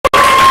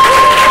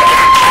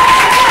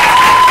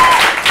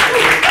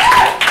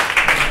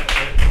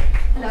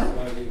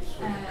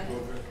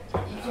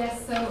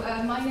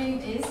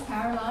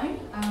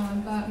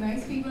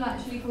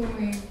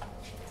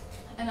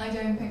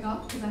pick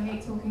up because I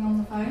hate talking on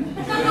the phone.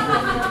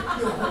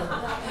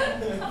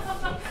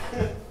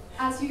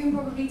 As you can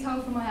probably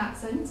tell from my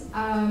accent,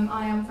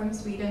 I am from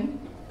Sweden.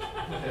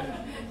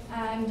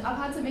 And I've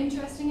had some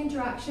interesting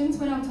interactions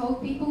when I've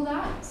told people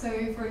that. So,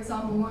 for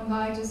example, one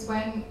guy just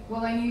went,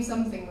 "Well, I knew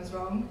something was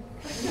wrong."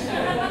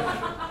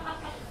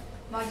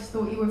 I just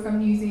thought you were from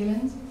New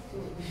Zealand.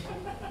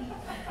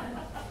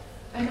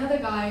 Another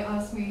guy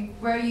asked me,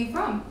 "Where are you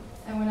from?"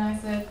 And when I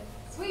said,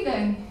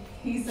 "Sweden,"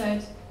 he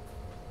said,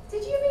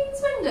 "Did you mean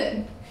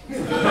Swindon?"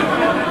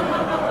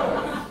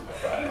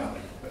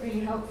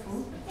 Really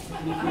helpful.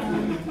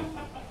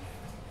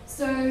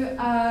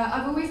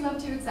 I've always loved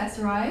to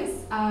accessorize,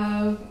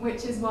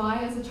 which is why,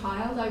 as a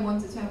child, I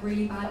wanted to have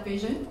really bad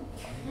vision.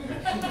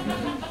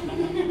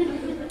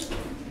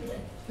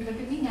 Look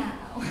at me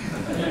now.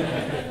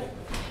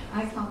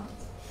 I can't.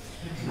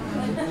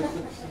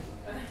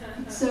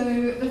 So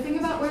the thing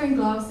about wearing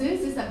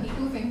glasses is that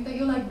people think that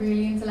you're like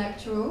really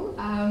intellectual,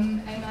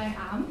 and I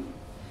am.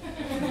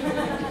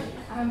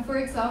 For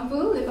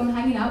example, if I'm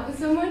hanging out with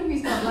someone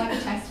who's got like a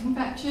chest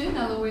infection,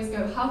 I'll always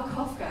go, "How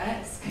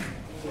Kafkaesque."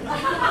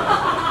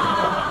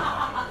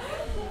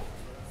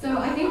 So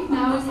I think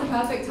now is the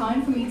perfect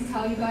time for me to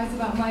tell you guys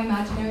about my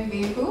imaginary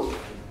vehicle.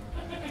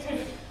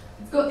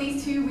 It's got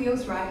these two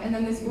wheels, right, and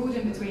then this board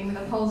in between with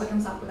a pole that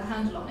comes up with a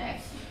handle on it.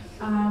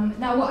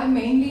 Now what I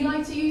mainly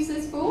like to use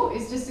this for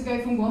is just to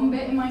go from one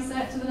bit in my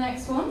set to the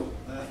next one.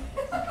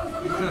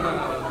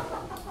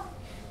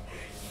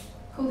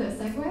 Called it a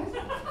segue.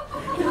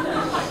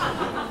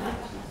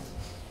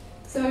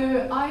 So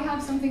I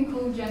have something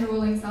called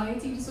general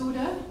anxiety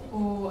disorder,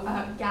 or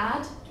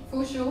GAD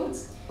for short,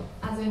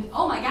 as in,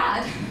 oh my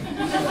God!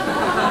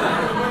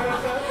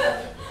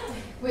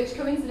 Which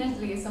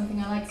coincidentally is something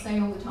I like to say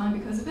all the time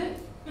because of it.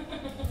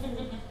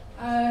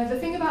 The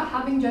thing about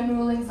having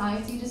general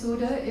anxiety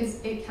disorder is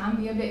it can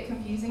be a bit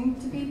confusing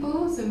to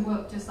people, so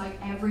what, just like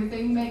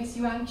everything makes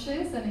you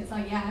anxious, and it's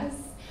like, yes.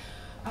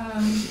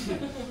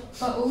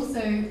 But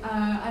also,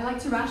 I like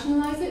to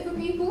rationalize it for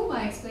people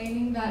by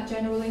explaining that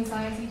general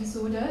anxiety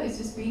disorder is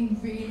just being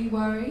really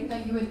worried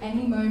that you at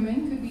any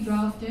moment could be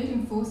drafted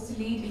and forced to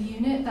lead a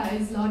unit that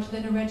is larger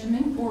than a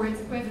regiment or its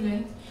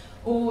equivalent,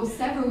 or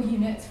several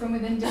units from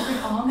within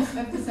different arms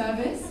of the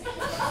service.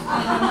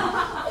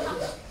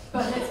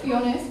 But let's be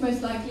honest,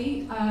 most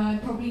likely,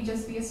 probably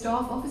just be a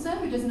staff officer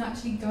who doesn't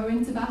actually go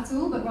into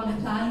battle, but run a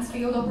planned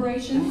field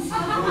operations.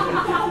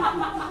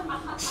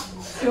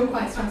 Still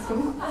quite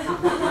stressful.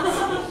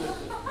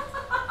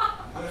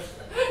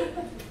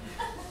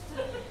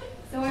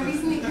 So I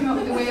recently came up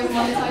with a way of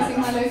monetizing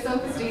my low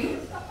self-esteem.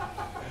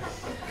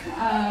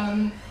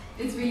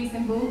 It's really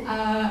simple.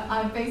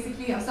 I've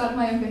started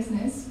my own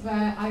business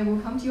where I will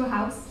come to your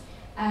house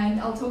and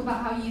I'll talk about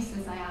how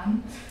useless I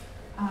am.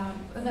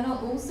 But then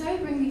I'll also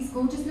bring these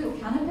gorgeous little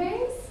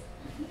canapes,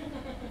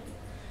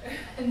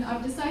 and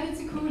I've decided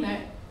to call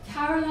it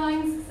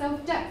Caroline's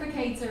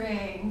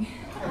Self-Deprecatoring.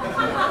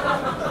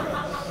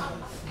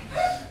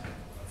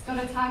 It's got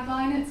a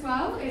tagline as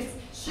well, it's,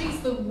 "She's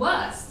the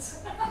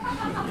worst."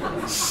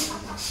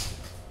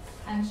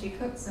 And she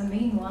cooks a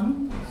mean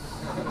one.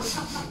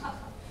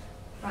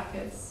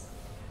 Brackets,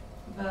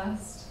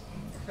 versed.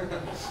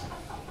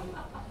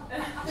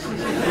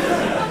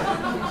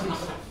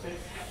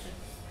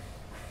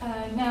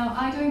 Now,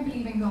 I don't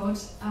believe in God,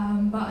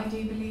 but I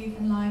do believe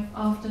in life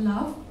after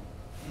love.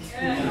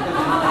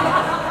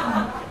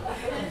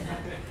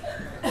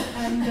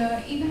 And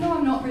even though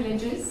I'm not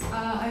religious,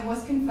 I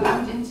was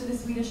confirmed into the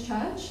Swedish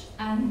church,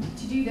 and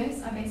to do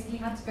this, I basically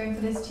had to go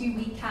for this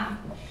 2-week camp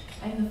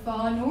in the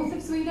far north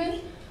of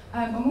Sweden.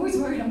 I'm always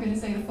worried I'm going to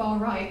say the far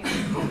right.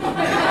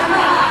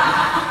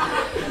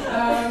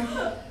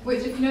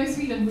 Which, if you know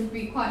Sweden, would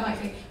be quite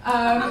likely.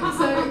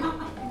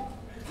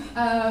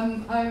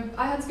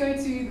 I had to go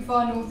to the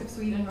far north of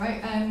Sweden,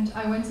 right? And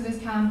I went to this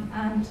camp,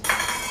 and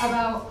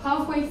about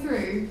halfway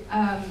through,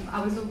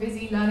 I was all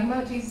busy learning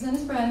about Jesus and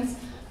his friends,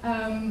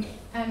 and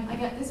I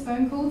get this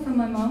phone call from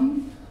my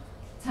mum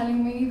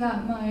telling me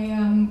that my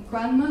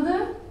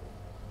grandmother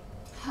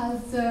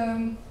has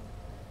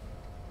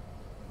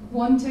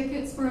won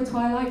tickets for a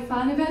Twilight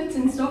fan event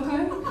in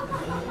Stockholm.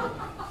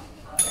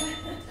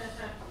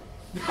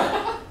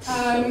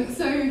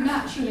 So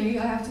naturally,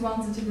 I have to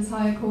answer to this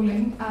higher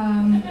calling.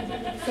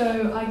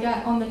 So I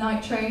get on the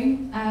night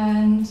train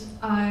and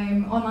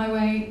I'm on my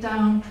way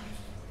down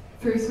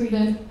through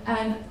Sweden.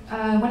 And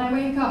when I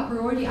wake up,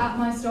 we're already at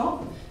my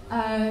stop.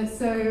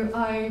 So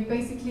I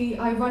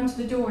run to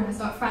the door and I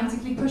start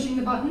frantically pushing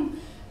the button.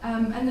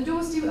 And the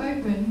doors do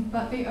open,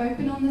 but they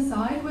open on the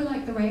side where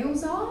like the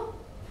rails are,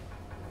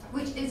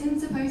 which isn't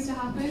supposed to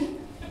happen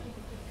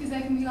because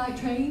there can be like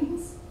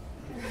trains.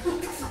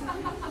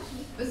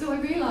 So I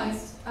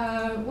realised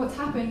what's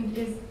happened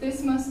is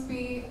this must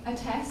be a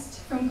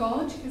test from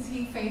God, because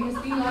he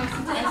famously likes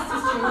to test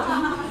his children.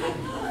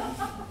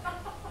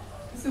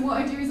 So what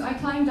I do is I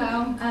climb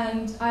down,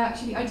 and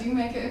I do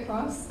make it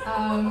across.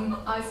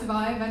 I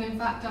survive, and in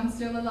fact I'm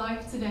still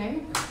alive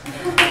today.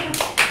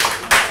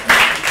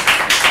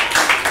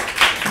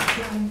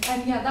 And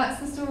And yeah, that's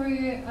the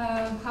story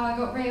of how I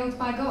got railed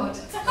by God.